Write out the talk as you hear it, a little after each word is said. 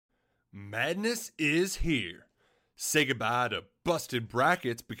Madness is here. Say goodbye to busted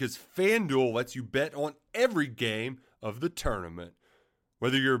brackets because FanDuel lets you bet on every game of the tournament.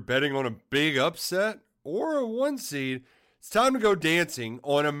 Whether you're betting on a big upset or a one seed, it's time to go dancing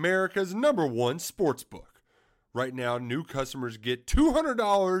on America's #1 sportsbook. Right now, new customers get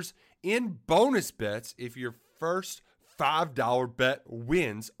 $200 in bonus bets if your first $5 bet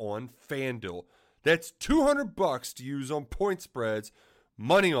wins on FanDuel. That's $200 to use on point spreads,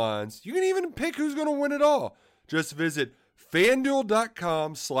 money lines. You can even pick who's going to win it all. Just visit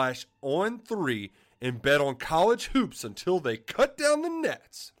FanDuel.com/on3 and bet on college hoops until they cut down the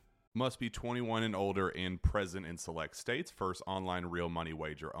nets. Must be 21 and older and present in select states. First online real money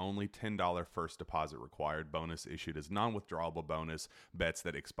wager only. $10 first deposit required. Bonus issued as non-withdrawable bonus. Bets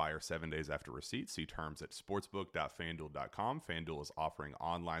that expire 7 days after receipt. See terms at sportsbook.fanduel.com. FanDuel is offering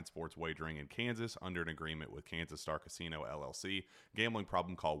online sports wagering in Kansas under an agreement with Kansas Star Casino, LLC. Gambling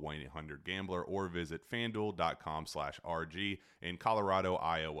problem? Call 1-800-GAMBLER or visit fanduel.com/RG in Colorado,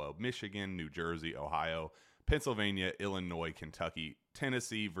 Iowa, Michigan, New Jersey, Ohio, Pennsylvania, Illinois, Kentucky,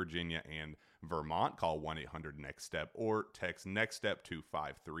 Tennessee, Virginia, and Vermont. Call 1-800-NEXT-STEP or text NEXT-STEP to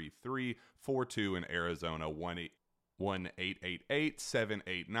 53342 in Arizona,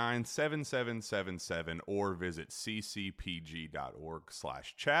 1-888-789-7777 or visit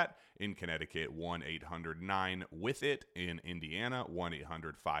ccpg.org/chat. In Connecticut, 1-800-9-WITH-IT. In Indiana,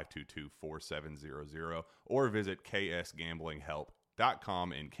 1-800-522-4700 or visit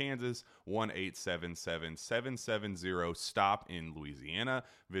ksgamblinghelp.com. In Kansas, 1-877-770-STOP in Louisiana.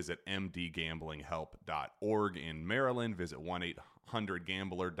 Visit mdgamblinghelp.org in Maryland. Visit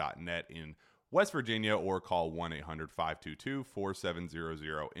 1-800-gambler.net in West Virginia or call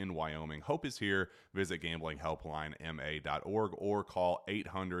 1-800-522-4700 in Wyoming. Hope is here. Visit gamblinghelplinema.org or call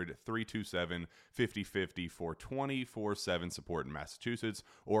 800-327-5050 for 24/7 support in Massachusetts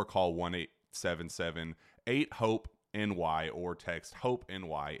or call 1-877-8-HOPE NY or text Hope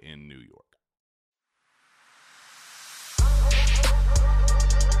NY in New York.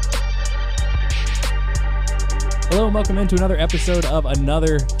 Hello and welcome into another episode of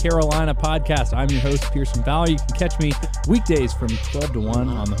Another Carolina Podcast. I'm your host, Pearson Fowler. You can catch me weekdays from 12 to 1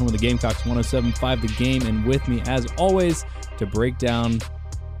 on the home of the Gamecocks, 107.5 The Game, and with me, as always, to break down,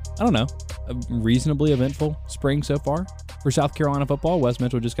 a reasonably eventful spring so far for South Carolina football. Wes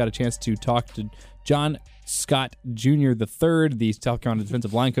Mitchell just got a chance to talk to John Scott Jr. III, the South Carolina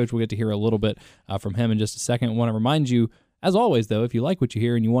defensive line coach. We'll get to hear a little bit from him in just a second. I want to remind you, as always, though, if you like what you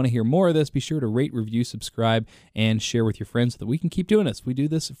hear and you want to hear more of this, be sure to rate, review, subscribe, and share with your friends so that we can keep doing this. We do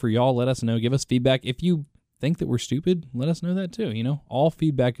this for y'all. Let us know. Give us feedback. If you think that we're stupid, let us know that too. All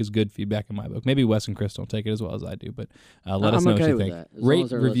feedback is good feedback in my book. Maybe Wes and Chris don't take it as well as I do, but let us know what you think.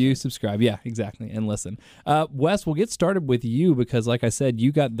 Rate, review, subscribe. Yeah, exactly. And listen. Wes, we'll get started with you because, like I said,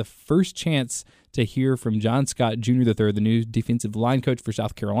 you got the first chance to hear from John Scott Jr. III, the new defensive line coach for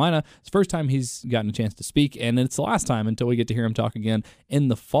South Carolina. It's the first time he's gotten a chance to speak, and it's the last time until we get to hear him talk again in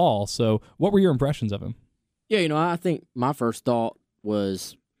the fall. So what were your impressions of him? Yeah, I think my first thought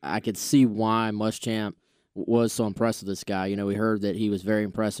was I could see why Muschamp was so impressed with this guy. We heard that he was very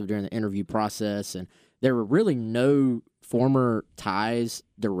impressive during the interview process, and there were really no former ties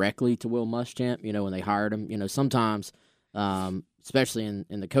directly to Will Muschamp, when they hired him. Sometimes, especially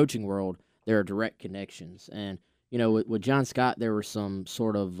in the coaching world, there are direct connections. And, with John Scott, there were some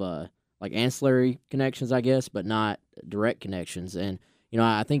sort of like ancillary connections, I guess, but not direct connections. And,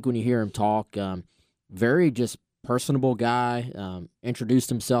 I think when you hear him talk, very just personable guy, introduced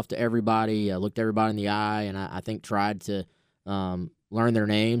himself to everybody, looked everybody in the eye, and I think tried to learn their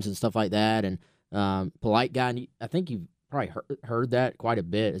names and stuff like that. And polite guy. And I think you've probably heard that quite a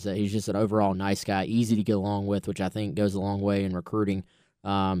bit, is that he's just an overall nice guy, easy to get along with, which I think goes a long way in recruiting.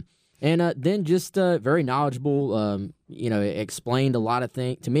 And then just very knowledgeable, explained a lot of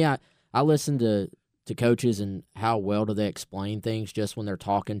things. To me, I listen to coaches and how well do they explain things just when they're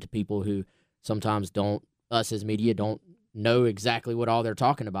talking to people who sometimes us as media don't know exactly what all they're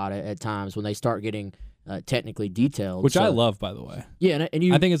talking about at times when they start getting technically detailed. Which I love, by the way. Yeah,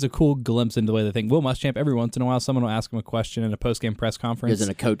 and I think it's a cool glimpse into the way they think. Will Muschamp, every once in a while, someone will ask him a question in a post-game press conference. He's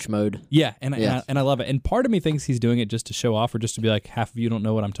in a coach mode. Yeah, and I love it. And part of me thinks he's doing it just to show off or just to be like, half of you don't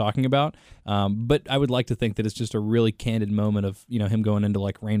know what I'm talking about. But I would like to think that it's just a really candid moment of him going into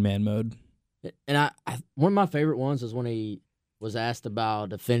like Rain Man mode. And I one of my favorite ones is when he was asked about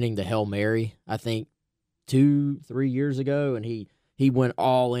defending the Hail Mary, I think 2-3 years ago, and he went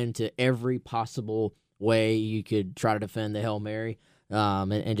all into every possible way you could try to defend the Hail Mary,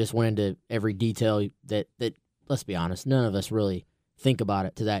 and just went into every detail that let's be honest, none of us really think about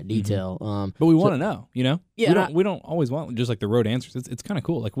it to that detail. But we want to know, you know? Yeah, We don't always want just like the road answers. It's kind of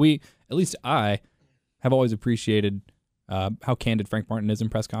cool. Like at least I have always appreciated how candid Frank Martin is in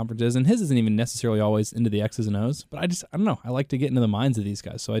press conferences, and his isn't even necessarily always into the X's and O's. But I don't know. I like to get into the minds of these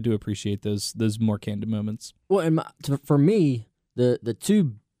guys, so I do appreciate those more candid moments. Well, and for me, the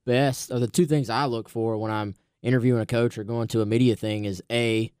two best or the two things I look for when I'm interviewing a coach or going to a media thing is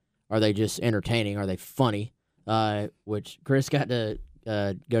A, are they just entertaining? Are they funny? Which Chris got to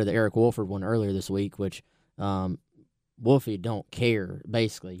go to the Eric Wolford one earlier this week, which Wolfie don't care,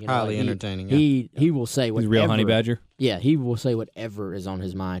 basically. You know, highly entertaining. He will say whatever. He's a real honey badger. Yeah, he will say whatever is on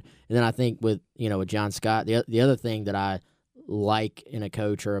his mind. And then I think with John Scott, the other thing that I like in a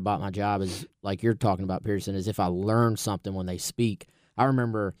coach or about my job is, like you're talking about, Pearson, is if I learn something when they speak. I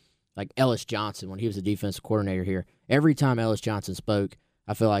remember like Ellis Johnson when he was the defensive coordinator here. Every time Ellis Johnson spoke,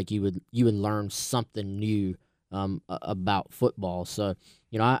 I feel like you would learn something new about football. So,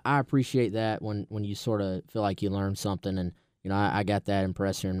 I appreciate that when you sort of feel like you learned something, and I got that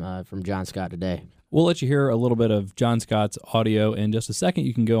impression from John Scott today. We'll let you hear a little bit of John Scott's audio in just a second.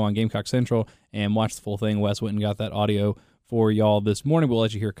 You can go on Gamecock Central and watch the full thing. Wes went and got that audio for y'all this morning. We'll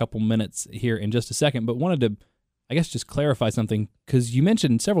let you hear a couple minutes here in just a second, but wanted to, I guess, just clarify something, because you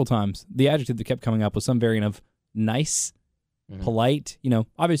mentioned several times the adjective that kept coming up was some variant of nice, polite.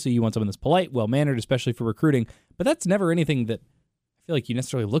 Obviously you want someone that's polite, well-mannered, especially for recruiting, but that's never anything that I feel like you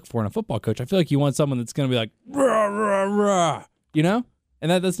necessarily look for in a football coach. I feel like you want someone that's going to be like, rah, rah, rah,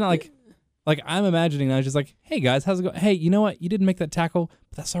 And that's not like I'm imagining, I was just like, hey, guys, how's it going? Hey, you know what? You didn't make that tackle,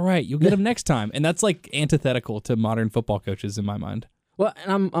 but that's all right. You'll get him next time. And that's like antithetical to modern football coaches in my mind. Well,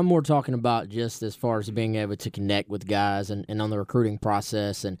 and I'm more talking about just as far as being able to connect with guys and on the recruiting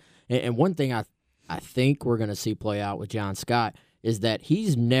process. And one thing I think we're going to see play out with John Scott is that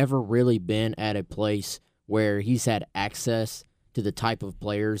he's never really been at a place where he's had access to the type of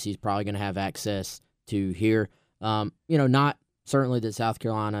players he's probably going to have access to here. Not certainly that South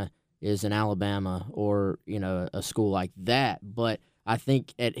Carolina is in Alabama or, a school like that, but I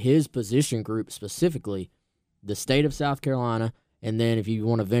think at his position group specifically, the state of South Carolina, and then if you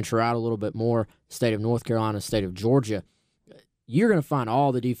want to venture out a little bit more, state of North Carolina, state of Georgia, you're going to find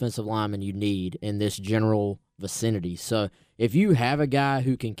all the defensive linemen you need in this general vicinity. So if you have a guy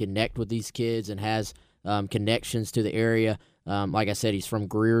who can connect with these kids and has connections to the area, like I said, he's from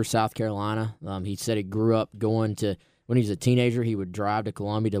Greer, South Carolina. He said he grew up going to, when he was a teenager, he would drive to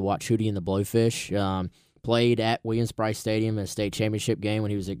Columbia to watch Hootie and the Blowfish. Played at Williams-Brice Stadium in a state championship game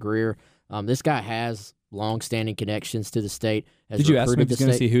when he was at Greer. This guy has long-standing connections to the state. Did you ask him if he's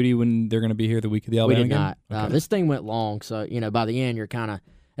going to see Hootie when they're going to be here the week of the Alabama game? We did not. Okay. This thing went long, so, by the end, you're kind of,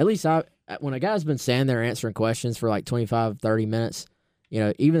 at least when a guy's been standing there answering questions for like 25, 30 minutes,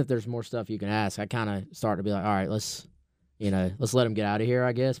 even if there's more stuff you can ask, I kind of start to be like, all right, let's let him get out of here,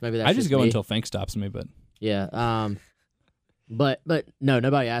 I guess. Maybe that's I just go me. until Fink stops me, but. Yeah. But no,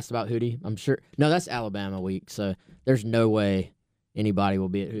 nobody asked about Hootie. I'm sure. No, that's Alabama week, so there's no way anybody will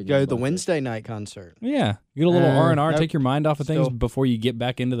be at Hootie. Go to the Wednesday night concert. Yeah, get a little R&R, nope. take your mind off of things Still. before you get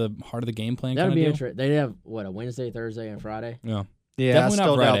back into the heart of the game plan. That'd be interesting. They have a Wednesday, Thursday, and Friday. Yeah, Yeah, definitely I not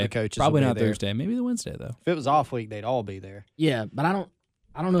still doubt Friday. the coaches Probably will be not there. Thursday. Maybe the Wednesday though. If it was off week, they'd all be there. Yeah, but I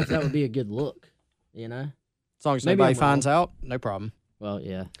don't know if that would be a good look. As long as Maybe nobody I'm finds out, no problem. Well,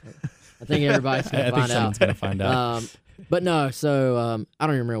 yeah. I think everybody's gonna I think find someone's out. going to find out. But no, so I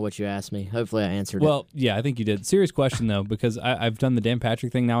don't even remember what you asked me. Hopefully I answered it. Well, yeah, I think you did. Serious question, though, because I've done the Dan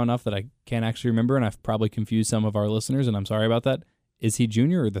Patrick thing now enough that I can't actually remember, and I've probably confused some of our listeners, and I'm sorry about that. Is he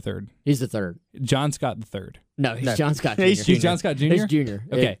junior or the third? He's the third. John Scott the third. No, he's No. John Scott Jr. He's He's John Scott Jr.? He's junior.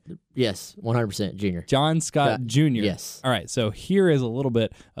 Okay. Yes, 100% junior. John Scott Jr. Yes. All right, so here is a little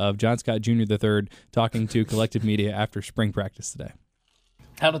bit of John Scott Jr. the third talking to Collective Media after spring practice today.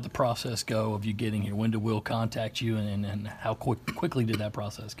 How did the process go of you getting here? When did Will contact you, and how quickly did that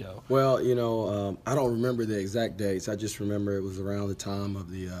process go? Well, I don't remember the exact dates. I just remember it was around the time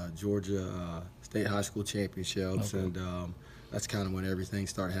of the Georgia State High School Championships, Okay. and that's kind of when everything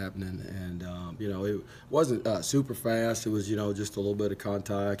started happening. And, it wasn't super fast. It was, just a little bit of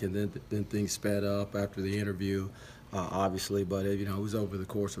contact, and then things sped up after the interview, obviously. But, it was over the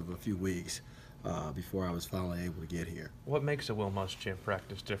course of a few weeks before I was finally able to get here. What makes a Will Muschamp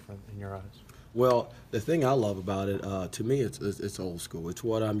practice different in your eyes? Well, the thing I love about it, to me, it's old school. It's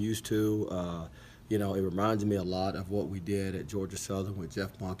what I'm used to. It reminds me a lot of what we did at Georgia Southern with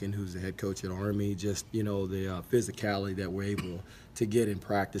Jeff Monken, who's the head coach at Army. Just, the physicality that we're able to get in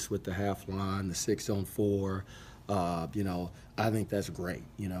practice with the half line, the 6-on-4. I think that's great,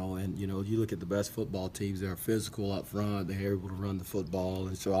 and, you look at the best football teams, they're physical up front, they're able to run the football,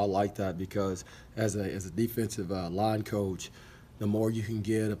 and so I like that because as a defensive line coach, the more you can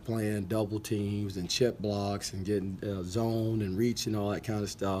get of playing double teams and chip blocks and getting zone and reach and all that kind of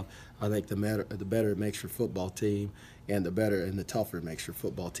stuff, I think the better it makes your football team, and the better and the tougher it makes your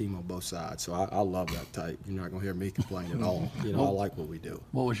football team on both sides. So I love that type. You're not going to hear me complain at all. I like what we do.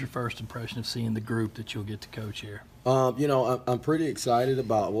 What was your first impression of seeing the group that you'll get to coach here? I'm pretty excited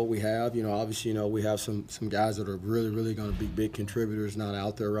about what we have. Obviously, we have some guys that are really, really going to be big contributors not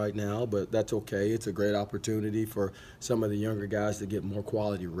out there right now, but that's okay. It's a great opportunity for some of the younger guys to get more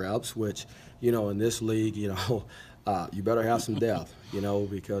quality reps, which, in this league, you better have some depth,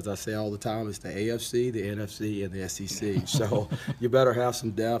 because I say all the time it's the AFC, the NFC, and the SEC. So you better have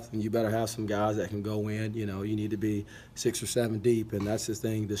some depth, and you better have some guys that can go in. You need to be 6 or 7 deep, and that's the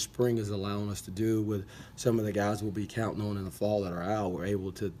thing this spring is allowing us to do with some of the guys we'll be counting on in the fall that are out. We're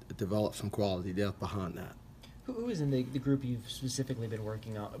able to develop some quality depth behind that. Who is in the group you've specifically been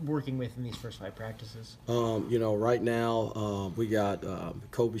working with in these first 5 practices? Right now we got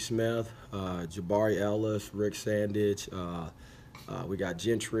Kobe Smith, Jabari Ellis, Rick Sandage. We got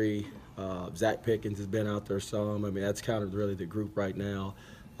Gentry. Zach Pickens has been out there some. I mean, that's kind of really the group right now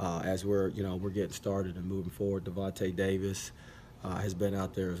as we're getting started and moving forward. Devontae Davis has been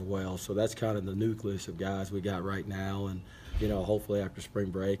out there as well. So that's kind of the nucleus of guys we got right now. And hopefully after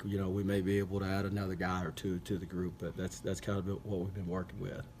spring break, we may be able to add another guy or two to the group, but that's kind of what we've been working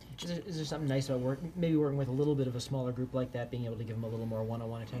with. Is there something nice about working with a little bit of a smaller group like that, being able to give them a little more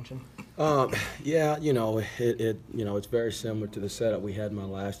one-on-one attention? Yeah, it's very similar to the setup we had my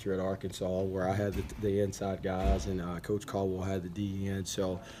last year at Arkansas, where I had the inside guys and Coach Caldwell had the DN.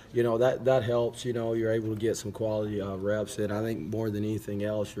 So, that helps. You're able to get some quality reps, and I think more than anything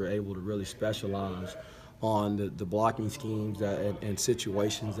else, you're able to really specialize on the blocking schemes and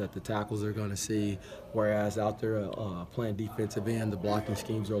situations that the tackles are going to see, whereas out there playing defensive end, the blocking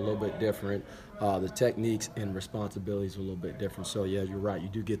schemes are a little bit different. The techniques and responsibilities are a little bit different. So, yeah, you're right. You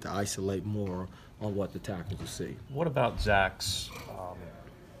do get to isolate more on what the tackles will see. What about Zach's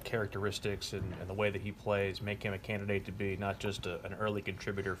characteristics and the way that he plays make him a candidate to be not just an early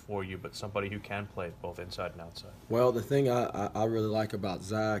contributor for you, but somebody who can play both inside and outside? Well, the thing I really like about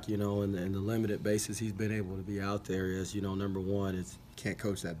Zach, and the limited basis he's been able to be out there is, number one, is can't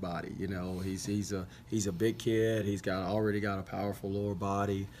coach that body. He's a big kid. He's already got a powerful lower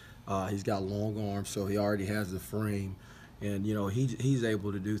body. He's got long arms, so he already has the frame, and he's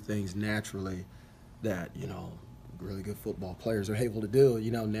able to do things naturally that really good football players are able to do,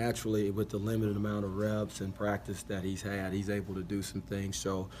 naturally with the limited amount of reps and practice that he's had. He's able to do some things.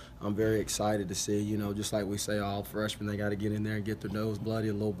 So I'm very excited to see, just like we say, all freshmen, they got to get in there and get their nose bloody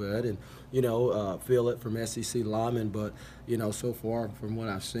a little bit and, feel it from SEC linemen. But, so far from what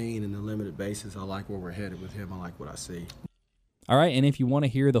I've seen in the limited basis, I like where we're headed with him. I like what I see. All right, and if you want to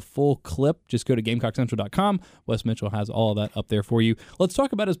hear the full clip, just go to GamecockCentral.com. Wes Mitchell has all of that up there for you. Let's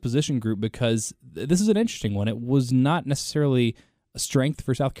talk about his position group, because this is an interesting one. It was not necessarily a strength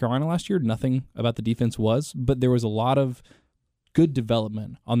for South Carolina last year. Nothing about the defense was, but there was a lot of good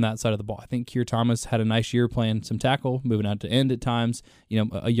development on that side of the ball. I think Keir Thomas had a nice year playing some tackle, moving out to end at times.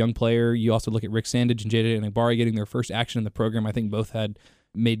 A young player. You also look at Rick Sandage and Jada Enagbare getting their first action in the program. I think both had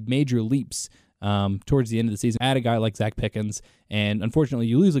made major leaps towards the end of the season. Add a guy like Zach Pickens, and unfortunately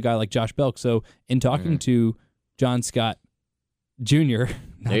you lose a guy like Josh Belk. So in talking to John Scott Jr.,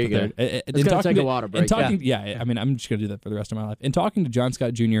 there you go. It's going to take a water break. I'm just going to do that for the rest of my life. In talking to John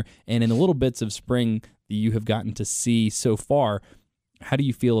Scott Jr., and in the little bits of spring that you have gotten to see so far, how do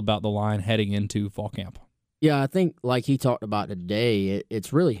you feel about the line heading into fall camp? Yeah, I think like he talked about today,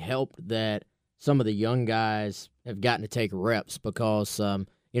 it's really helped that some of the young guys have gotten to take reps because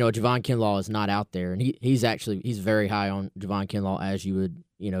Javon Kinlaw is not out there, and he's very high on Javon Kinlaw, as you would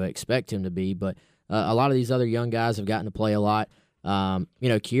expect him to be. But a lot of these other young guys have gotten to play a lot.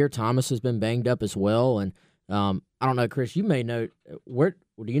 Keir Thomas has been banged up as well, and I don't know, Chris, you may know do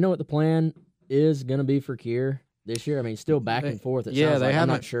you know what the plan is going to be for Keir this year? I mean, still back and forth. I'm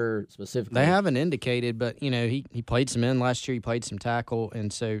not sure specifically. They haven't indicated, but he played some end last year. He played some tackle,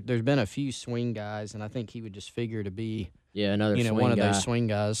 and so there's been a few swing guys, and I think he would just figure to be. Yeah, another swing one guy. of those swing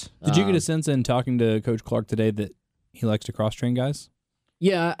guys. Did you get a sense in talking to Coach Clark today that he likes to cross-train guys?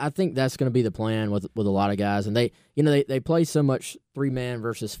 Yeah, I think that's going to be the plan with a lot of guys, and they play so much 3-man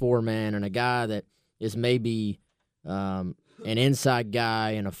versus 4-man, and a guy that is maybe an inside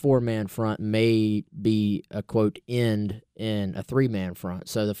guy in a 4-man front may be a quote end in a 3-man front.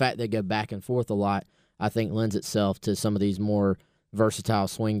 So the fact they go back and forth a lot, I think, lends itself to some of these more versatile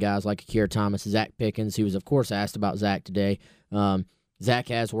swing guys like Keir Thomas, Zach Pickens. He was, of course, asked about Zach today. Zach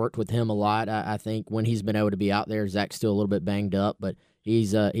has worked with him a lot. I think when he's been able to be out there, Zach's still a little bit banged up, but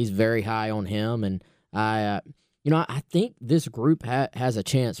he's very high on him. And I think this group has a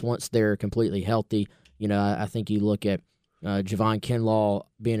chance once they're completely healthy. I think you look at Javon Kinlaw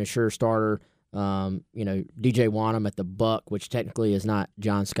being a sure starter. DJ Wanham at the Buck, which technically is not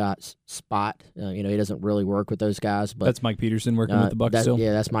John Scott's spot. He doesn't really work with those guys. But that's Mike Peterson working with the Buck still.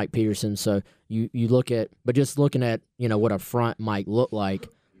 Yeah, that's Mike Peterson. So you look at, but just looking at what a front might look like.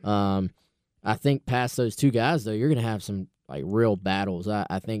 I think past those two guys though, you're going to have some like real battles.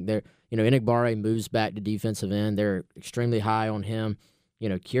 I think they're Enigbare moves back to defensive end. They're extremely high on him.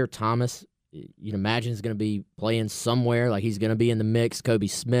 Keir Thomas, you'd imagine is going to be playing somewhere. Like he's going to be in the mix. Kobe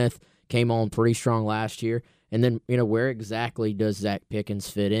Smith came on pretty strong last year. And then, where exactly does Zach Pickens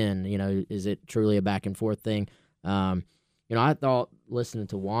fit in? Is it truly a back and forth thing? I thought listening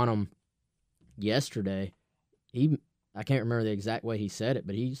to Wanham yesterday, I can't remember the exact way he said it,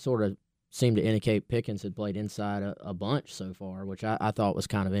 but he sort of seemed to indicate Pickens had played inside a bunch so far, which I thought was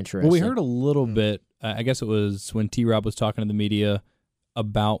kind of interesting. Well, we heard a little bit, I guess it was when T-Rob was talking to the media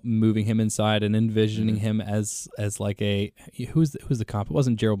about moving him inside and envisioning him as like a who's the comp? It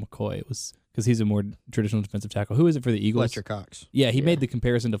wasn't Gerald McCoy. It was because he's a more traditional defensive tackle. Who is it for the Eagles? Fletcher Cox. Yeah, he made the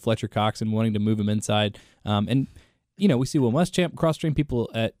comparison to Fletcher Cox and wanting to move him inside. And we see Will Muschamp cross-train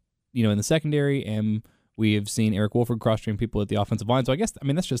people at in the secondary, and we have seen Eric Wolford cross-train people at the offensive line. So I guess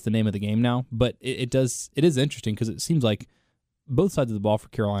that's just the name of the game now. But it is interesting because it seems like both sides of the ball for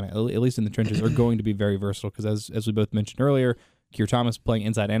Carolina, at least in the trenches, are going to be very versatile. Because as we both mentioned earlier, Keir Thomas playing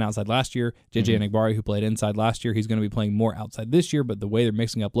inside and outside last year. J.J. Enigbare, who played inside last year, he's going to be playing more outside this year, but the way they're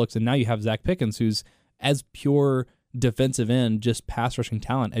mixing up looks, and now you have Zach Pickens, who's as pure defensive end, just pass rushing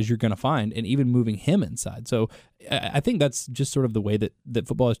talent as you're going to find, and even moving him inside. So I think that's just sort of the way that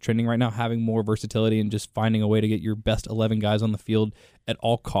football is trending right now, having more versatility and just finding a way to get your best 11 guys on the field at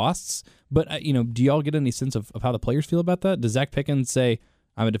all costs. But, do y'all get any sense of how the players feel about that? Does Zach Pickens say,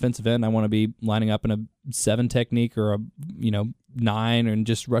 I'm a defensive end, I want to be lining up in a 7 technique or a 9 and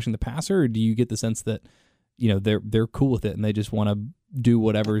just rushing the passer? Or do you get the sense that they're cool with it and they just want to do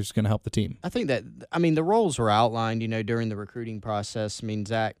whatever is going to help the team? I think that the roles were outlined during the recruiting process.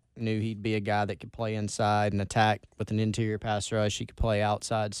 Zach knew he'd be a guy that could play inside and attack with an interior pass rush. He could play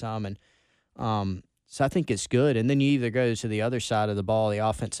outside some, and so I think it's good. And then you either go to the other side of the ball, the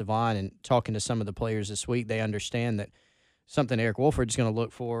offensive line, and talking to some of the players this week, they understand that something Eric Wolford's going to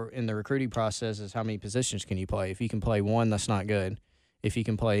look for in the recruiting process is how many positions can you play. If you can play one, that's not good. If you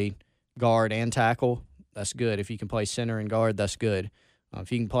can play guard and tackle, that's good. If you can play center and guard, that's good.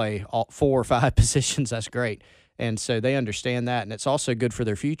 If you can play all 4 or 5 positions, that's great. And so they understand that, and it's also good for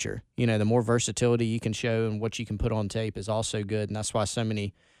their future. The more versatility you can show and what you can put on tape is also good, and that's why so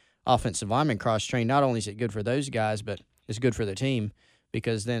many offensive linemen cross-train. Not only is it good for those guys, but it's good for the team,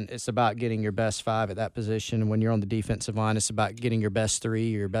 because then it's about getting your best 5 at that position. And when you're on the defensive line, it's about getting your best 3,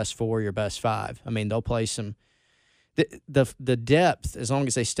 your best 4, your best 5. They'll play some – the depth, as long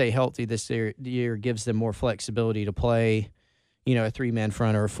as they stay healthy this year, gives them more flexibility to play, a 3-man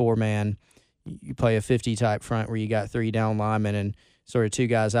front or a 4-man. You play a 50-type front where you got 3 down linemen and sort of 2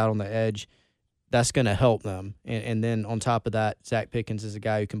 guys out on the edge. That's going to help them. And then on top of that, Zach Pickens is a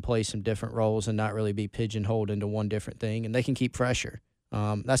guy who can play some different roles and not really be pigeonholed into one different thing, and they can keep pressure.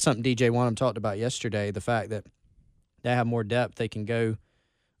 That's something DJ Wanham talked about yesterday, the fact that they have more depth. They can go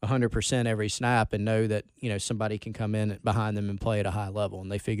 100% every snap and know that, somebody can come in behind them and play at a high level,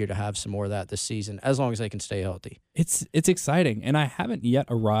 and they figure to have some more of that this season as long as they can stay healthy. It's exciting, and I haven't yet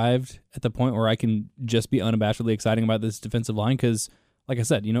arrived at the point where I can just be unabashedly excited about this defensive line because, like I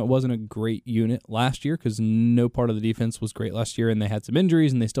said, it wasn't a great unit last year because no part of the defense was great last year, and they had some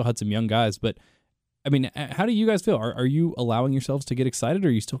injuries, and they still had some young guys, but how do you guys feel? Are you allowing yourselves to get excited, or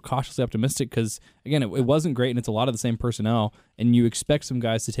are you still cautiously optimistic? Because, again, it wasn't great, and it's a lot of the same personnel, and you expect some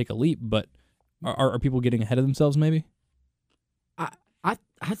guys to take a leap, but are people getting ahead of themselves maybe?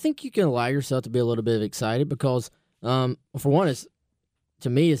 I think you can allow yourself to be a little bit excited because, for one, to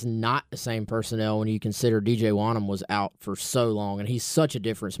me, it's not the same personnel when you consider DJ Wanham was out for so long, and he's such a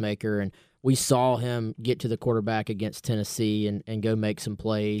difference maker, and we saw him get to the quarterback against Tennessee and go make some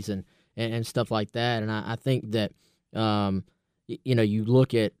plays and stuff like that. And I think that, you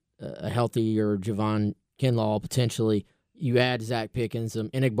look at a healthier Javon Kinlaw potentially, you add Zach Pickens,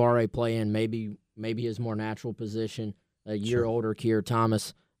 Enigbare playing maybe his more natural position, a year older Keir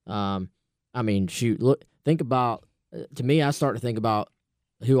Thomas. Think about, to me, I start to think about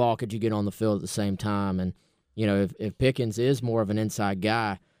who all could you get on the field at the same time. And, if Pickens is more of an inside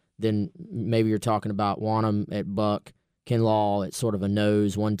guy, then maybe you're talking about Wanham at Buck, Kinlaw at sort of a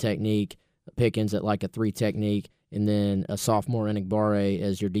nose, 1 technique, Pickens at like a 3 technique, and then a sophomore Enigbare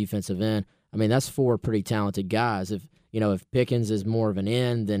as your defensive end. That's 4 pretty talented guys. If Pickens is more of an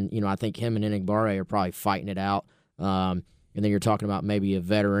end, then I think him and Enigbare are probably fighting it out. And then you're talking about maybe a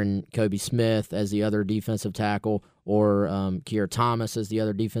veteran Kobe Smith as the other defensive tackle, or Keir Thomas as the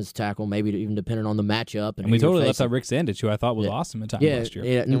other defensive tackle, maybe even depending on the matchup. And we totally left out Rick Sandage, who I thought was awesome at times last year.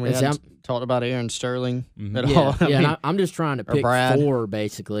 Yeah, And we haven't talked about Aaron Sterling at all. And I'm just trying to pick Brad. 4,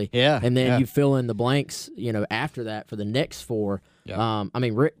 basically. Yeah. And then you fill in the blanks, after that for the next 4. Yeah.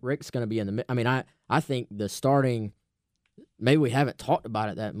 Rick's going to be in the – I think the starting – maybe we haven't talked about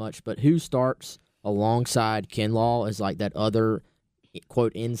it that much, but who starts alongside Kinlaw as like that other,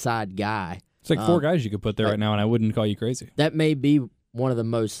 quote, inside guy? It's like 4 guys you could put there right now, and I wouldn't call you crazy. That may be one of the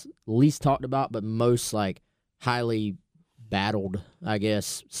most least talked about, but most like highly battled, I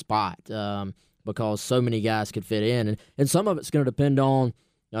guess, spot because so many guys could fit in, and some of it's going to depend on,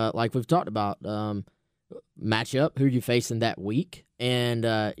 like we've talked about, matchup, who you're facing that week, and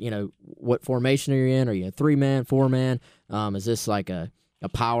what formation are you in? Are you a 3-man, 4-man? Is this like a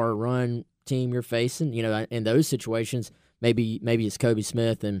power run team you're facing? In those situations, maybe it's Kobe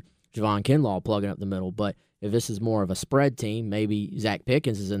Smith and Javon Kinlaw plugging up the middle. But if this is more of a spread team, maybe Zach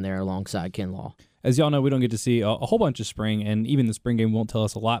Pickens is in there alongside Kinlaw. As y'all know, we don't get to see a whole bunch of spring, and even the spring game won't tell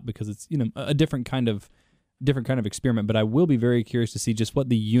us a lot because it's a different kind of experiment. But I will be very curious to see just what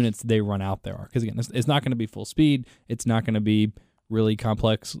the units they run out there are, because again, it's not going to be full speed. It's not going to be really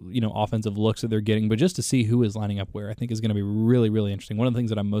complex, offensive looks that they're getting, but just to see who is lining up where, I think is going to be really, really interesting. One of the things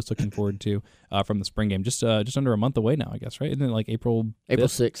that I'm most looking forward to from the spring game, just under a month away now, I guess, right? Isn't it like April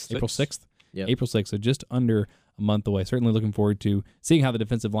 6th? April 6th? Yep. April 6th, so just under a month away. Certainly looking forward to seeing how the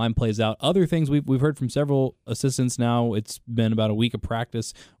defensive line plays out. Other things we've heard from several assistants now. It's been about a week of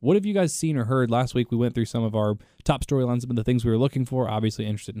practice. What have you guys seen or heard? Last week we went through some of our top storylines, some of the things we were looking for. Obviously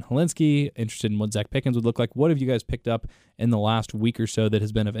interested in Helinski, interested in what Zach Pickens would look like. What have you guys picked up in the last week or so that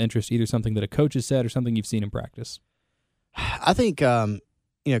has been of interest, either something that a coach has said or something you've seen in practice? I think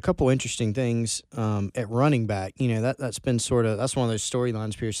a couple interesting things at running back. That's been that's one of those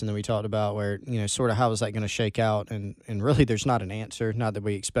storylines, Pearson, that we talked about, where sort of how is that going to shake out, and really there's not an answer, not that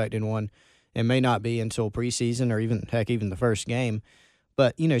we expected one. It may not be until preseason or even the first game.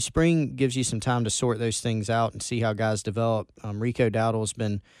 But spring gives you some time to sort those things out and see how guys develop. Rico Dowdle's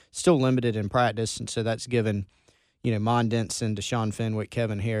been still limited in practice, and so that's given Mon Denson, Deshaun Fenwick,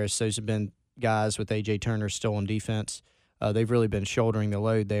 Kevin Harris. Those have been guys with A.J. Turner still on defense. They've really been shouldering the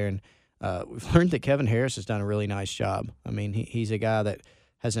load there, and we've learned that Kevin Harris has done a really nice job. I mean, he's a guy that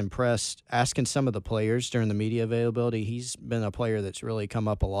has impressed. Asking some of the players during the media availability, he's been a player that's really come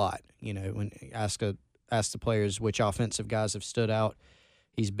up a lot. When ask the players which offensive guys have stood out,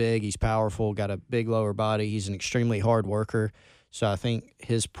 he's big, he's powerful, got a big lower body. He's an extremely hard worker. So I think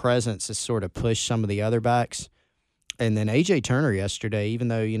his presence has sort of pushed some of the other backs. And then A.J. Turner yesterday, even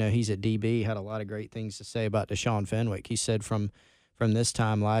though, he's at DB, had a lot of great things to say about Deshaun Fenwick. He said from this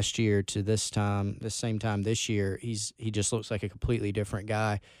time last year to this same time this year, he just looks like a completely different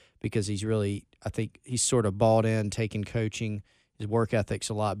guy because I think he's sort of bought in, taking coaching. His work ethic's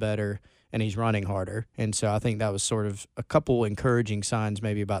a lot better, and he's running harder. And so I think that was sort of a couple encouraging signs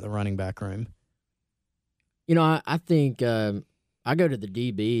maybe about the running back room. I think I go to the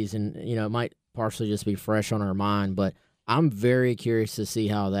DBs, and, it might partially just be fresh on our mind, but I'm very curious to see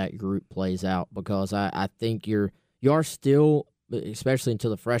how that group plays out because I think you are still, especially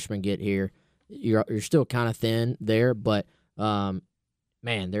until the freshmen get here, you're still kind of thin there, but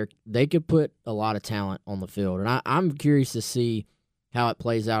man, they could put a lot of talent on the field, and I'm curious to see how it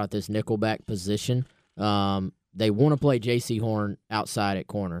plays out at this nickelback position. They want to play J.C. Horn outside at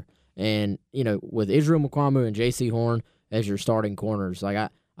corner, and with Israel Mukuamu and J.C. Horn as your starting corners, like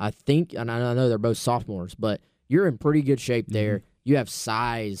I think, and I know they're both sophomores, but you're in pretty good shape there. Mm-hmm. You have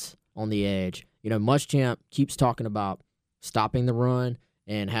size on the edge. Muschamp keeps talking about stopping the run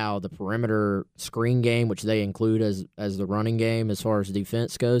and how the perimeter screen game, which they include as the running game as far as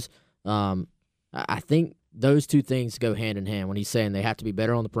defense goes. I think those two things go hand in hand when he's saying they have to be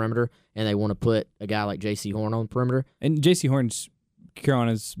better on the perimeter and they want to put a guy like J.C. Horn on the perimeter. And J.C. Horn's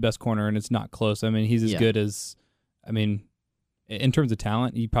Carolina's best corner, and it's not close. I mean, he's as good as – in terms of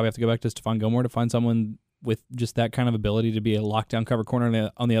talent, you probably have to go back to Stephon Gilmore to find someone with just that kind of ability to be a lockdown cover corner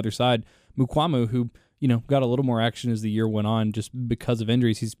on the other side. Mukuamu, who got a little more action as the year went on just because of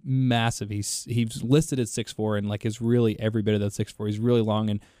injuries. He's massive. He's listed as 6'4", and is really every bit of that 6'4". He's really long,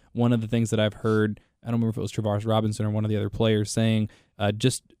 and one of the things that I've heard, I don't remember if it was Travaris Robinson or one of the other players saying,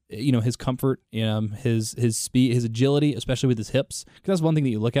 his comfort, his speed, his agility, especially with his hips, because that's one thing that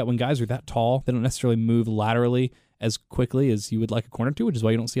you look at when guys are that tall. They don't necessarily move laterally as quickly as you would like a corner to, which is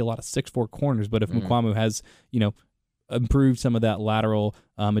why you don't see a lot of 6'4" corners. But if Mukuamu has, improved some of that lateral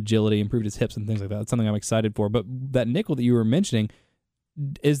agility, improved his hips and things like that, that's something I'm excited for. But that nickel that you were mentioning,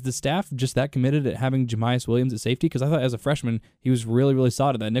 is the staff just that committed at having Jemias Williams at safety? Because I thought as a freshman, he was really, really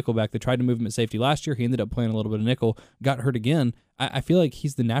solid at that nickelback. They tried to move him at safety last year. He ended up playing a little bit of nickel, got hurt again. I feel like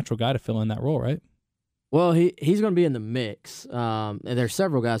he's the natural guy to fill in that role, right? Well, he's going to be in the mix. And there's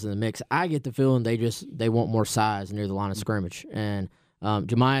several guys in the mix. I get the feeling they want more size near the line of scrimmage. And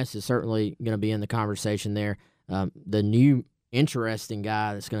Jemias is certainly going to be in the conversation there. The new interesting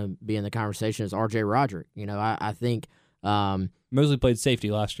guy that's going to be in the conversation is R.J. Roderick. I think Mosley played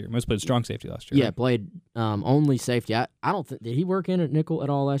safety last year. Mosley played strong safety last year. Yeah, right? played only safety. I don't think did he work in at nickel at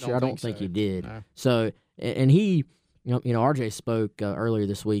all last year? I don't think he did. No. So, and he, RJ spoke earlier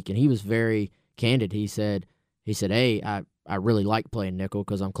this week, and he was very candid. He said, "A, I really like playing nickel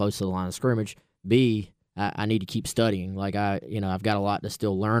because I'm close to the line of scrimmage. B, I need to keep studying. Like I've got a lot to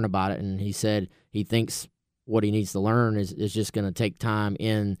still learn about it." And he said he thinks what he needs to learn is just going to take time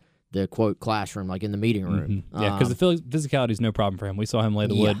in the quote classroom, like in the meeting room. Mm-hmm. Yeah, because the physicality is no problem for him. We saw him lay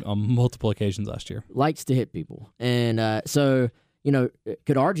the wood on multiple occasions last year. Likes to hit people. And so,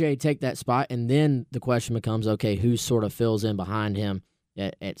 could RJ take that spot? And then the question becomes, okay, who sort of fills in behind him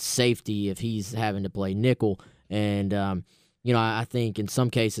at safety if he's having to play nickel? And, I think in some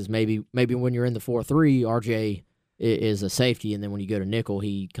cases, maybe when you're in the 4-3, RJ is a safety, and then when you go to nickel,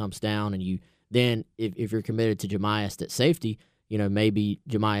 he comes down, and then if you're committed to Jemias at safety, maybe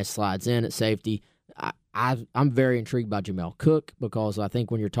Jemias slides in at safety. I'm very intrigued by Jamel Cook because I think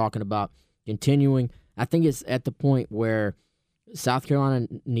when you're talking about continuing, I think it's at the point where South Carolina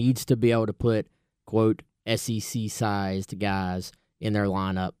needs to be able to put, quote, SEC-sized guys in their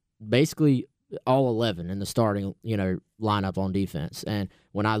lineup, basically all 11 in the starting, lineup on defense. And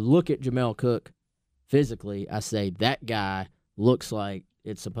when I look at Jamel Cook physically, I say that guy looks like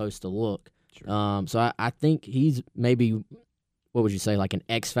it's supposed to look. Sure. So I think he's maybe – what would you say, like an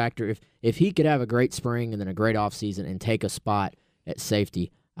X factor? If he could have a great spring and then a great offseason and take a spot at safety,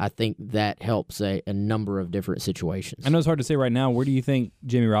 I think that helps a number of different situations. I know it's hard to say right now. Where do you think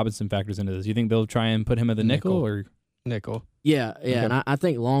Jamie Robinson factors into this? Do you think they'll try and put him at the nickel or nickel? Yeah, okay. And I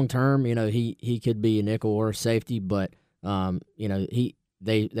think long term, he could be a nickel or a safety, but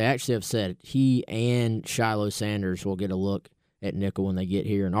they actually have said he and Shiloh Sanders will get a look at nickel when they get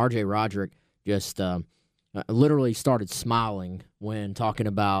here, and R.J. Roderick just literally started smiling when talking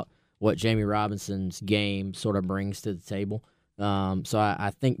about what Jamie Robinson's game sort of brings to the table. So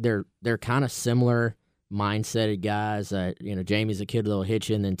I think they're kind of similar mindseted guys. Jamie's a kid that'll hit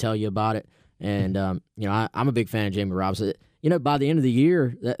you and then tell you about it. And I'm a big fan of Jamie Robinson. By the end of the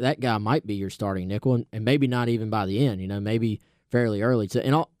year, that guy might be your starting nickel, and maybe not even by the end. Maybe fairly early. So,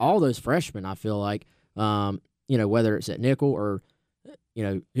 and all those freshmen, I feel like, whether it's at nickel or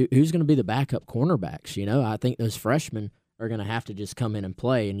who's going to be the backup cornerbacks? I think those freshmen are going to have to just come in and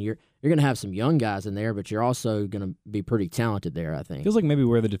play, and you're going to have some young guys in there, but you're also going to be pretty talented there, I think. Feels like maybe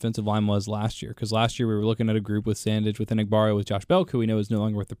where the defensive line was last year, because last year we were looking at a group with Sandage, with Enagbare, with Josh Belk, who we know is no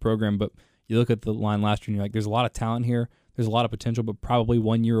longer with the program, but you look at the line last year and you're like, there's a lot of talent here, there's a lot of potential, but probably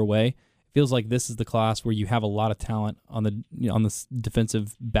 1 year away. It feels like this is the class where you have a lot of talent on the on this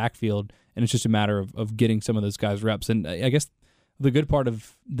defensive backfield, and it's just a matter of getting some of those guys reps. And I guess the good part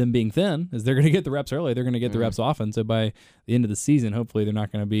of them being thin is they're going to get the reps early. They're going to get the reps often. So by the end of the season, hopefully they're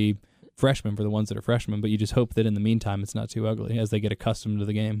not going to be freshmen for the ones that are freshmen, but you just hope that in the meantime it's not too ugly as they get accustomed to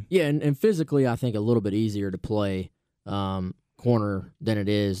the game. Yeah, and physically I think a little bit easier to play corner than it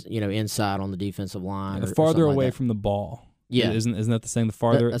is, inside on the defensive line. And the farther away from the ball. Yeah. Isn't that the saying? The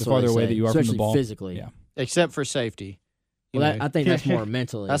farther away that you are especially from the ball. Physically. Yeah. Except for safety. Well, I think that's more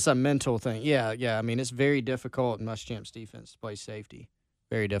mentally. That's a mental thing. Yeah. I mean, it's very difficult in Muschamp's defense to play safety.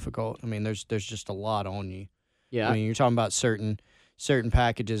 Very difficult. I mean, there's just a lot on you. Yeah. I mean, you're talking about certain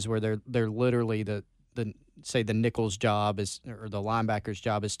packages where they're literally the nickel's job is, or the linebacker's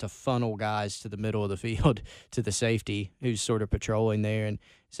job is to funnel guys to the middle of the field to the safety who's sort of patrolling there, and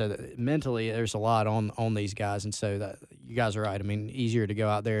so mentally there's a lot on these guys, and so that you guys are right. I mean, easier to go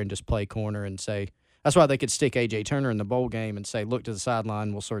out there and just play corner and say that's why they could stick A.J. Turner in the bowl game and say, look to the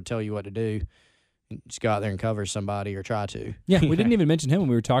sideline, we'll sort of tell you what to do. Just go out there and cover somebody or try to. Yeah, we didn't even mention him when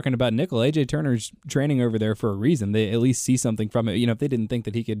we were talking about nickel. A.J. Turner's training over there for a reason. They at least see something from it. If they didn't think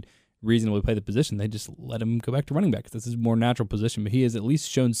that he could reasonably play the position, they just let him go back to running back. This is a more natural position, but he has at least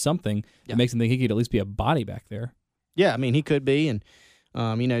shown something that makes him think he could at least be a body back there. Yeah, I mean, he could be, and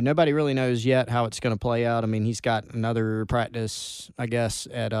nobody really knows yet how it's going to play out. I mean, he's got another practice, I guess,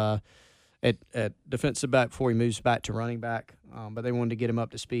 at defensive back before he moves back to running back, but they wanted to get him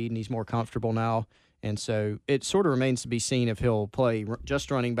up to speed, and he's more comfortable now. And so it sort of remains to be seen if he'll play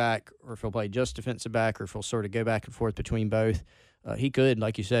just running back or if he'll play just defensive back or if he'll sort of go back and forth between both. He could,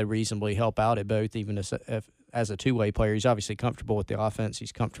 like you said, reasonably help out at both, even if as a two-way player. He's obviously comfortable with the offense.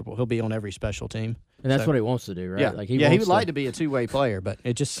 He's comfortable. He'll be on every special team. And that's So- what he wants to do, right? Yeah, Like he would like to be a two-way player, but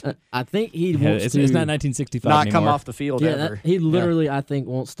it just I think he Yeah, wants it's to not 1965 not anymore. come off the field Yeah, ever. he literally, I think,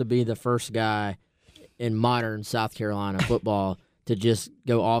 wants to be the first guy in modern South Carolina football to just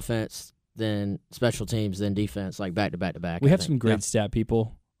go offense, then special teams, then defense, like back to back to back. We I have think. some great stat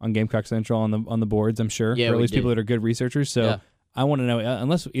people on Gamecock Central on the boards, I'm sure. Yeah, or at we least do. people that are good researchers. So Yeah. I want to know,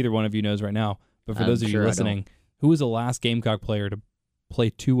 unless either one of you knows right now, but for I'm those of you sure I listening, who was the last Gamecock player to play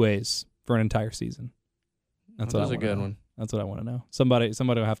two ways for an entire season? That's what I That's a wanna good know. one. That's what I want to know. Somebody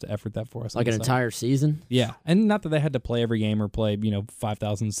will have to effort that for us. Like on an the side. entire season. Yeah, and not that they had to play every game or play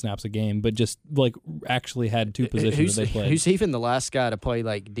 5,000 snaps a game, but just like actually had two positions that they played. Who's even the last guy to play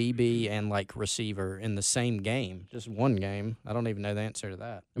like DB and like receiver in the same game? Just one game. I don't even know the answer to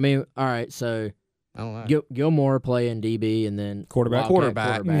that. I mean, all right, so I don't know. Gilmore playing DB and then Quarterback.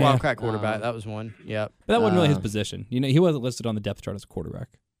 Quarterback. Yeah. Wildcat quarterback. Um, That was one. Yep. But that wasn't really his Uh, position. He wasn't listed on the depth chart as a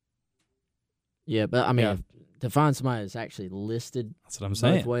quarterback. Yeah, but I mean, Yeah. to find somebody that's actually listed That's what I'm both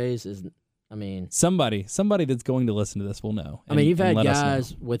saying. ways is, I mean, Somebody that's going to listen to this will know. I mean, you've and had let us know.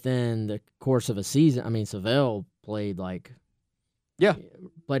 guys within the course of a season. I mean, Savell played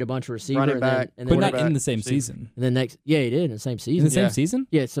played a bunch of receiver, Running and back, then, but not quarterback, in the same receiver. season. and then next, yeah, he did in the same In season. the same Yeah. season,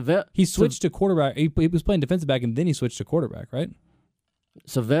 Yeah, Savell. he switched to quarterback. He was playing defensive back, and then he switched to quarterback, right?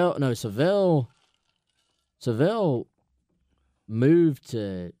 Savell moved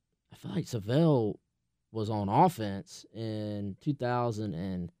to. I feel like Savell was on offense in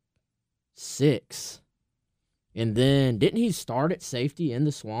 2006, and then didn't he start at safety in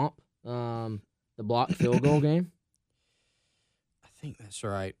the swamp? The blocked field goal game. I think that's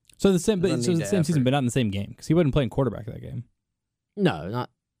right. So the same, Doesn't but so need the to same season, effort. but not in the same game because he wasn't playing quarterback that game. No, not.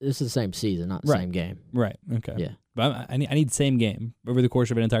 This is the same season, not the Right. same game. Right. Okay. Yeah. But I need same game over the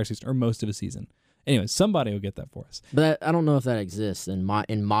course of an entire season or most of a season. Anyway, somebody will get that for us. But I don't know if that exists in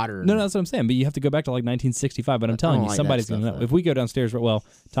modern. No, that's what I'm saying. But you have to go back to like 1965. But I'm I telling don't you, like somebody's that going to stuff, know. though. If we go downstairs, well,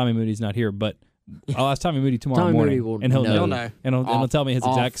 Tommy Moody's not here, but I'll ask Tommy Moody tomorrow Tommy morning, Moody will and he'll know. He'll know. and he'll tell me his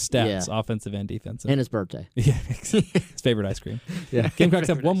exact Off- stats, yeah. offensive and defensive. and his birthday. Yeah, his favorite ice cream. Yeah. Gamecocks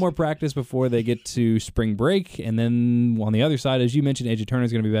have one more practice before they get to spring break, and then on the other side, as you mentioned, AJ Turner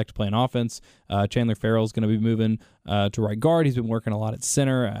is going to be back to playing offense. Chandler Farrell is going to be moving to right guard. He's been working a lot at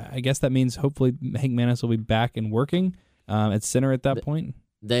center. I guess that means hopefully Hank Manis will be back and working at center at that point.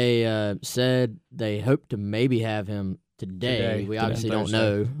 They said they hope to maybe have him today. We Today, obviously don't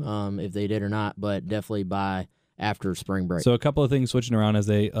Thursday. know if they did or not, but definitely by after spring break. So a couple of things switching around as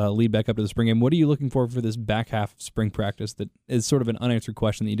they lead back up to the spring game. What are you looking for this back half of spring practice that is sort of an unanswered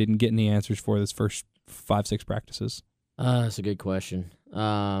question that you didn't get any answers for this first 5-6 practices? That's a good question.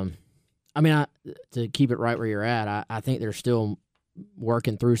 I mean, to keep it right where you're at, I think they're still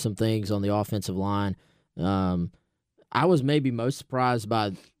working through some things on the offensive line. I was maybe most surprised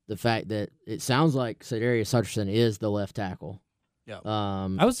by the fact that it sounds like Cedarius Hutcherson is the left tackle. Yeah.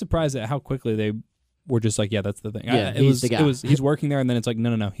 I was surprised at how quickly they were just like, yeah, that's the thing. Yeah, he's the guy. He's working there, and then it's like,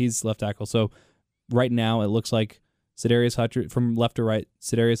 no, he's left tackle. So right now it looks like Cedarius Hutcherson from left to right,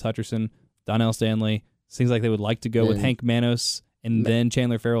 Cedarius Hutcherson, Donnell Stanley. Seems like they would like to go with Then- Hank Manos and then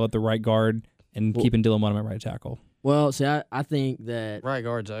Chandler Farrell at the right guard and keeping Dylan Munham at right tackle. Well, see, I think that Right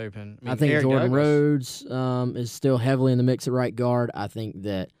guard's open. I think Eric Jordan Douglas- Rhodes is still heavily in the mix at right guard. I think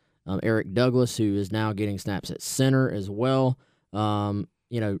that Eric Douglas, who is now getting snaps at center as well. I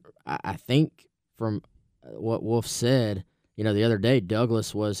think from what Wolf said, the other day,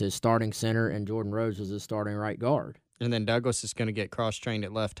 Douglas was his starting center and Jordan Rhodes was his starting right guard. And then Douglas is going to get cross-trained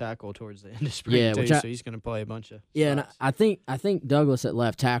at left tackle towards the end of spring, Yeah, too, which so he's going to play a bunch of Yeah, and spots. I think Douglas at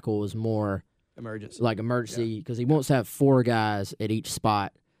left tackle was more Emergency. like emergency because he wants to have four guys at each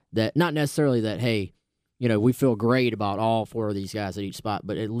spot. That not necessarily that hey, we feel great about all four of these guys at each spot,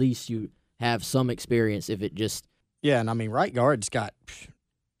 but at least you have some experience if it just Yeah, and I mean, right guard's got,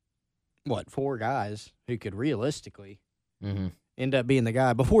 4 guys who could realistically end up being the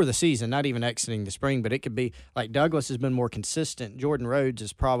guy before the season, not even exiting the spring, but it could be, like, Douglas has been more consistent. Jordan Rhodes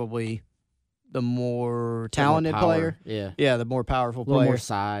is probably the more talented power. player. Yeah, Yeah, the more powerful a little player. more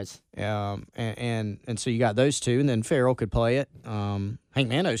size. And so you got those two, and then Farrell could play it. Hank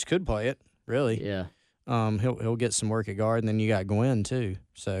Manos could play it, really. Yeah. He'll get some work at guard, and then you got Gwen, too.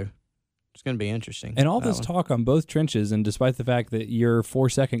 So it's going to be interesting. And all that this one. talk on both trenches, and despite the fact that your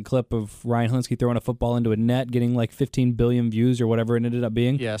 4-second clip of Ryan Hlinsky throwing a football into a net getting like 15 billion views or whatever it ended up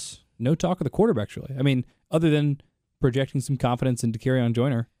being, Yes. no talk of the quarterbacks really. I mean, other than projecting some confidence into Kerryon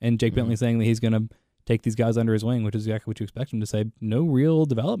Joyner and Jake Bentley saying that he's going to take these guys under his wing, which is exactly what you expect him to say. No real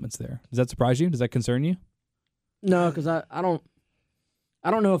developments there. Does that surprise you? Does that concern you? No, because I don't.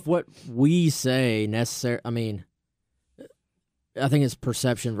 I don't know if what we say necessary. I mean, I think it's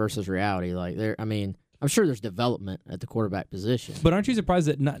perception versus reality. Like I'm sure there's development at the quarterback position. But aren't you surprised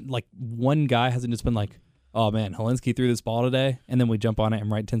that not like one guy hasn't just been like, oh man, Helinski threw this ball today, and then we jump on it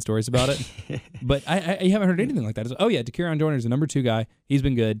and write 10 stories about it? But I haven't heard anything like that. It's, oh yeah, Dakereon Joyner's the number 2 guy. He's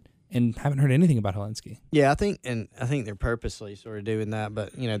been good, and haven't heard anything about Helinski. Yeah, I think they're purposely sort of doing that.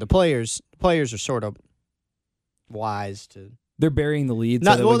 But the players are sort of wise to. They're burying the lead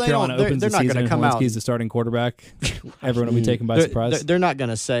so that when Carolina opens the season and Helinski's the starting quarterback, everyone will be taken by surprise. They're not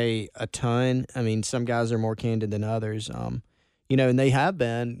going to say a ton. I mean, some guys are more candid than others. And they have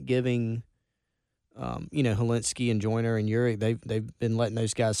been giving, Helinski and Joyner and Urick, they've been letting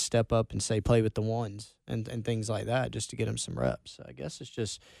those guys step up and say play with the ones and things like that just to get them some reps. So I guess it's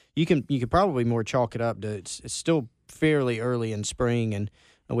just you could probably more chalk it up to it's still fairly early in spring, and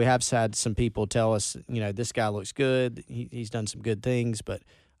we have had some people tell us, this guy looks good. He's done some good things, but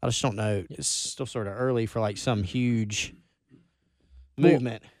I just don't know. It's still sort of early for like some huge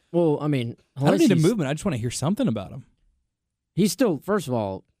movement. Well, I mean, I don't need a movement. I just want to hear something about him. He's still, first of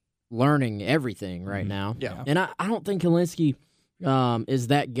all, learning everything right now. Yeah. And I don't think Helinski is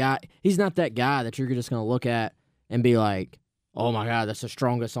that guy. He's not that guy that you're just going to look at and be like, oh my God, that's the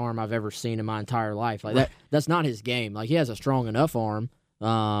strongest arm I've ever seen in my entire life. Like that's not his game. Like he has a strong enough arm.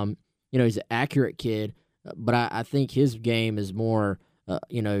 He's an accurate kid, but I think his game is more,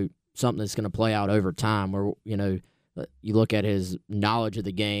 something that's going to play out over time where, you look at his knowledge of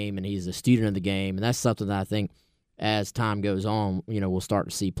the game and he's a student of the game. And that's something that I think as time goes on, we'll start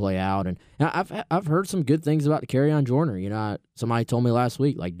to see play out. And I've heard some good things about Dakereon Joyner. Somebody told me last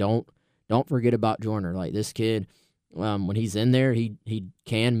week, like, don't forget about Joyner. Like this kid, when he's in there, he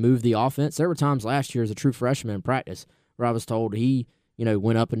can move the offense. There were times last year as a true freshman in practice where I was told he,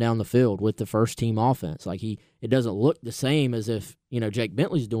 went up and down the field with the first team offense. Like it doesn't look the same as if, Jake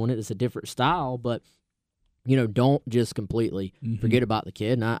Bentley's doing it. It's a different style, but, don't just completely forget about the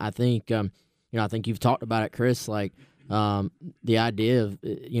kid. And I think, I think you've talked about it, Chris, like the idea of,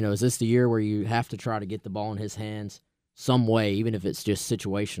 is this the year where you have to try to get the ball in his hands some way, even if it's just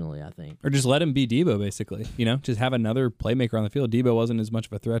situationally, I think. Or just let him be Debo, basically. Just have another playmaker on the field. Debo wasn't as much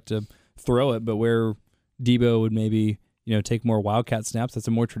of a threat to throw it, but where Debo would maybe take more wildcat snaps. That's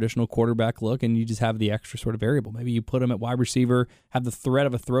a more traditional quarterback look, and you just have the extra sort of variable. Maybe you put him at wide receiver, have the threat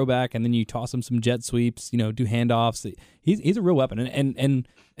of a throwback, and then you toss him some jet sweeps, do handoffs. He's a real weapon. And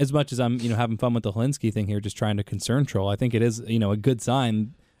as much as I'm, having fun with the Helinski thing here, just trying to concern troll, I think it is, a good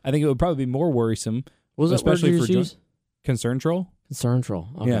sign. I think it would probably be more worrisome, especially for concern troll. Concern troll.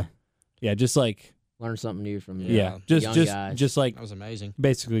 Okay. Yeah, just like learn something new from just like that was amazing.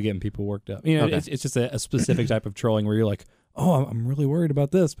 Basically getting people worked up. It's just a specific type of trolling where you're like, oh, I'm really worried about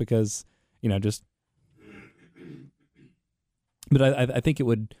this because just. But I think it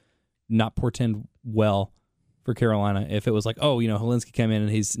would not portend well for Carolina if it was like, oh, Helinski came in and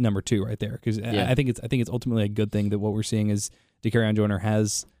he's number 2 right there, because I think it's ultimately a good thing that what we're seeing is Dakereon Joyner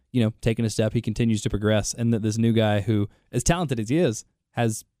has taken a step. He continues to progress, and that this new guy who, as talented as he is,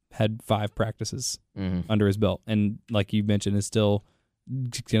 has had 5 practices under his belt, and like you mentioned, is still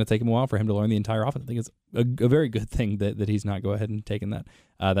going to take him a while for him to learn the entire offense. I think it's a very good thing that he's not go ahead and taken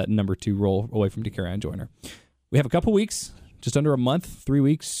that number 2 role away from Dakereon Joyner. We have a couple weeks, just under a month, 3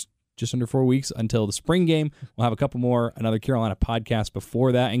 weeks, just under 4 weeks until the spring game. We'll have a couple more, another Carolina podcast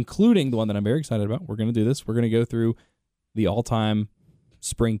before that, including the one that I'm very excited about. We're going to do this. We're going to go through the all-time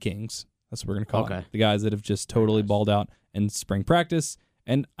Spring Kings. That's what we're going to call it. The guys that have just totally balled out in spring practice.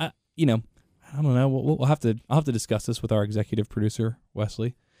 And I don't know. I'll have to discuss this with our executive producer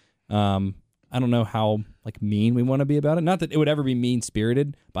Wesley. I don't know how mean we want to be about it. Not that it would ever be mean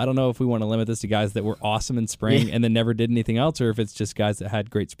spirited, but I don't know if we want to limit this to guys that were awesome in spring and then never did anything else, or if it's just guys that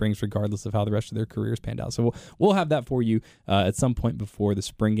had great springs regardless of how the rest of their careers panned out. So we'll have that for you at some point before the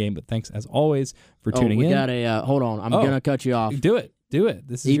spring game. But thanks as always for tuning in. We got a hold on. I'm gonna cut you off. Do it.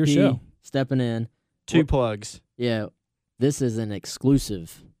 This is your show. Stepping in. 2 plugs. Yeah. This is an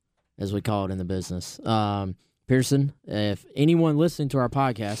exclusive, as we call it in the business. Pearson, if anyone listening to our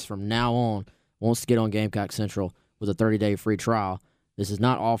podcast from now on wants to get on Gamecock Central with a 30-day free trial, this is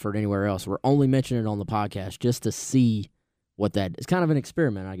not offered anywhere else. We're only mentioning it on the podcast just to see what that is. It's kind of an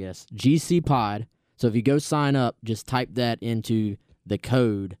experiment, I guess. GC Pod. So if you go sign up, just type that into the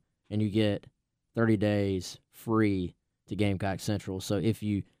code, and you get 30 days free to Gamecock Central. So if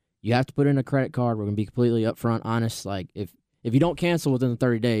you have to put in a credit card. We're going to be completely upfront, honest. Like, if you don't cancel within the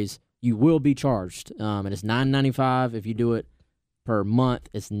 30 days, you will be charged. And it's $9.95 if you do it per month.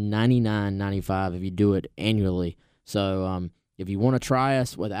 It's $99.95 if you do it annually. So if you want to try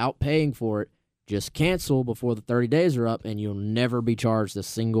us without paying for it, just cancel before the 30 days are up, and you'll never be charged a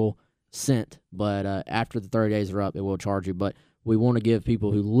single cent. But after the 30 days are up, it will charge you. But we want to give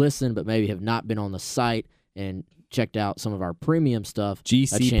people who listen but maybe have not been on the site and checked out some of our premium stuff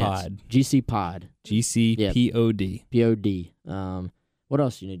GC a chance. Pod. GC Pod. GCPOD. POD. What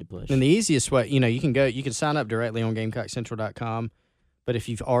else do you need to push? And the easiest way, you can sign up directly on GamecockCentral.com, but if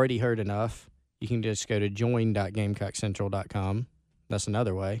you've already heard enough, you can just go to join.GamecockCentral.com. That's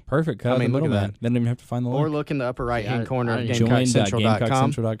another way. Perfect. Cut out the look at middleman. They don't even have to find the Or link. look in the upper right-hand I corner of didn't GamecockCentral.com. I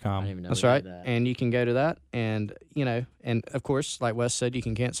Join.GamecockCentral.com. didn't even know That's we right. did that. And you can go to that, and and of course, like Wes said, you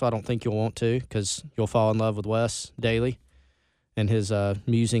can cancel. I don't think you'll want to, because you'll fall in love with Wes daily and his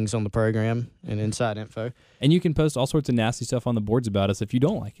musings on the program and inside info. And you can post all sorts of nasty stuff on the boards about us if you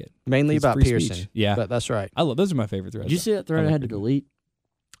don't like it. Mainly It's about free Pearson. speech. Yeah. But that's right. I love those are my favorite threads. Did you see that thread I had to delete?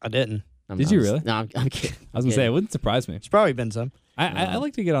 I didn't. Did you really? No, I'm kidding. I was gonna say it wouldn't surprise me. It's probably been some. I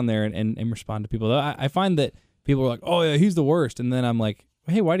like to get on there and respond to people. Though I find that people are like, "Oh yeah, he's the worst," and then I'm like,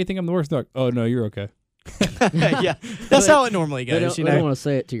 "Hey, why do you think I'm the worst?" They're like, "Oh no, you're okay." Yeah, that's how it normally They goes. don't, they don't want to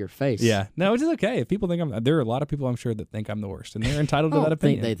say it to your face. Yeah, no, which is okay. If people think there are a lot of people I'm sure that think I'm the worst, and they're entitled I to that don't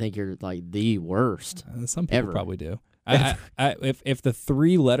think opinion. they think you're like the worst. Some people ever. probably do. If the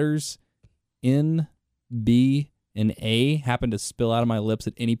three letters N, B, and A happen to spill out of my lips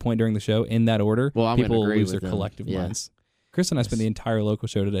at any point during the show in that order, Well, I'm gonna people will agree lose with their them. collective Yeah. minds. Chris and I spent the entire local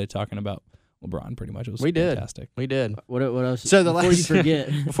show today talking about LeBron. Pretty much, it was We did. fantastic. We did. What else? So the before last, you forget,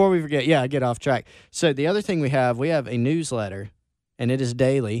 before we forget, I get off track. So the other thing we have a newsletter, and it is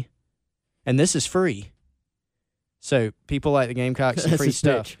daily, and this is free. So people like the Gamecocks and That's free a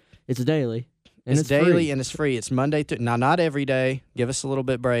stuff. stitch. It's daily. And It's daily free. and it's free. It's Monday through not every day. Give us a little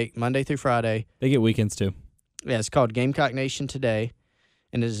bit break. Monday through Friday. They get weekends too. Yeah, it's called Gamecock Nation Today,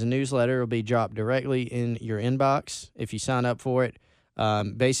 and it is a newsletter. It'll be dropped directly in your inbox if you sign up for it.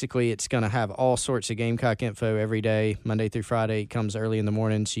 Basically, it's going to have all sorts of Gamecock info every day, Monday through Friday. It comes early in the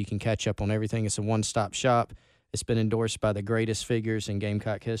morning, so you can catch up on everything. It's a one-stop shop. It's been endorsed by the greatest figures in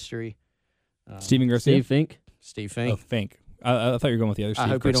Gamecock history. Stephen Garcia? Steve Fink. Steve Fink. Oh, Fink. I thought you were going with the other Steve I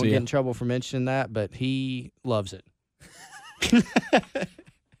hope we Garcia. don't get in trouble for mentioning that, but he loves it.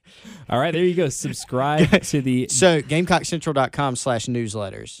 All right, there you go. Subscribe to the So,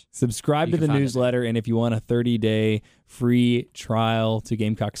 GamecockCentral.com/newsletters. Subscribe You to can the find it newsletter, and if you want a 30-day free trial to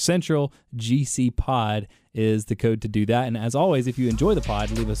Gamecock Central, GC Pod is the code to do that. And as always, if you enjoy the pod,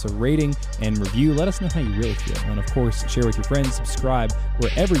 leave us a rating and review. Let us know how you really feel. And of course, share with your friends, subscribe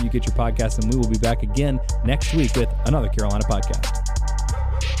wherever you get your podcasts, and we will be back again next week with another Carolina podcast.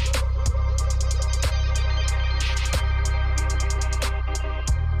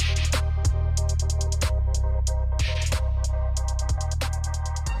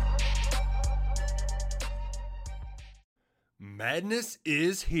 Madness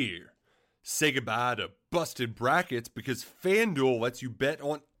is here. Say goodbye to busted brackets because FanDuel lets you bet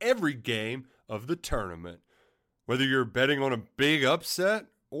on every game of the tournament. Whether you're betting on a big upset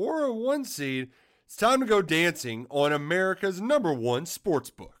or a one seed, it's time to go dancing on America's #1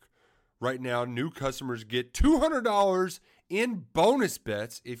 sportsbook. Right now, new customers get $200 in bonus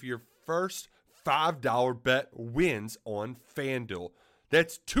bets if your first $5 bet wins on FanDuel.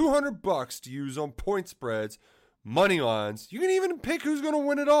 That's $200 to use on point spreads, money lines. You can even pick who's going to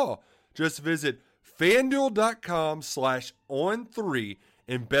win it all. Just visit FanDuel.com/on3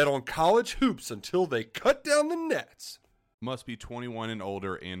 and bet on college hoops until they cut down the nets. Must be 21 and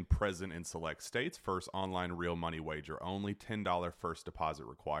older and present in select states. First online real money wager only. $10 first deposit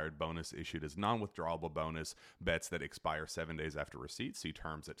required. Bonus issued as non-withdrawable bonus. Bets that expire 7 days after receipt. See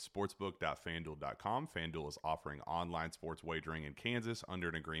terms at sportsbook.fanduel.com. FanDuel is offering online sports wagering in Kansas under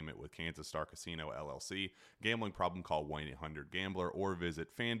an agreement with Kansas Star Casino LLC. Gambling problem? Call 1-800-GAMBLER or visit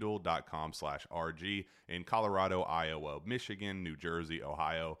fanduel.com/RG in Colorado, Iowa, Michigan, New Jersey,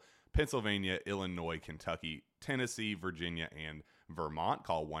 Ohio, Pennsylvania, Illinois, Kentucky, Tennessee, Virginia, and Vermont.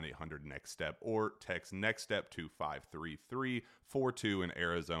 Call 1-800-NEXT-STEP or text NEXT-STEP to 53342. In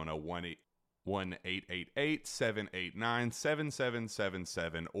Arizona,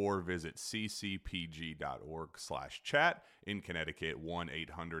 1-888-789-7777 or visit ccpg.org/chat. In Connecticut,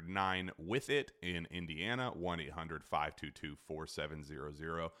 1-800-9-WITH-IT. In Indiana,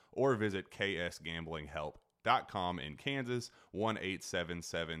 1-800-522-4700 or visit ksgamblinghelp.com. In Kansas,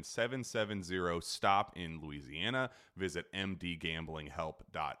 1-877-770-STOP. In Louisiana, visit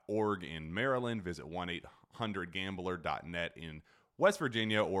mdgamblinghelp.org. In Maryland, visit 1-800-gambler.net. In West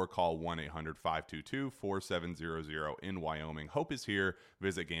Virginia, or call 1-800-522-4700. In Wyoming, hope is here.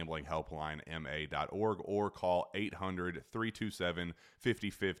 Visit gamblinghelplinema.org or call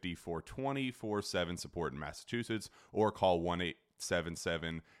 800-327-5050 for 24/7 support in Massachusetts, or call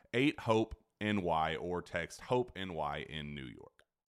 1-877-8-HOPE NY or text HOPE NY in New York.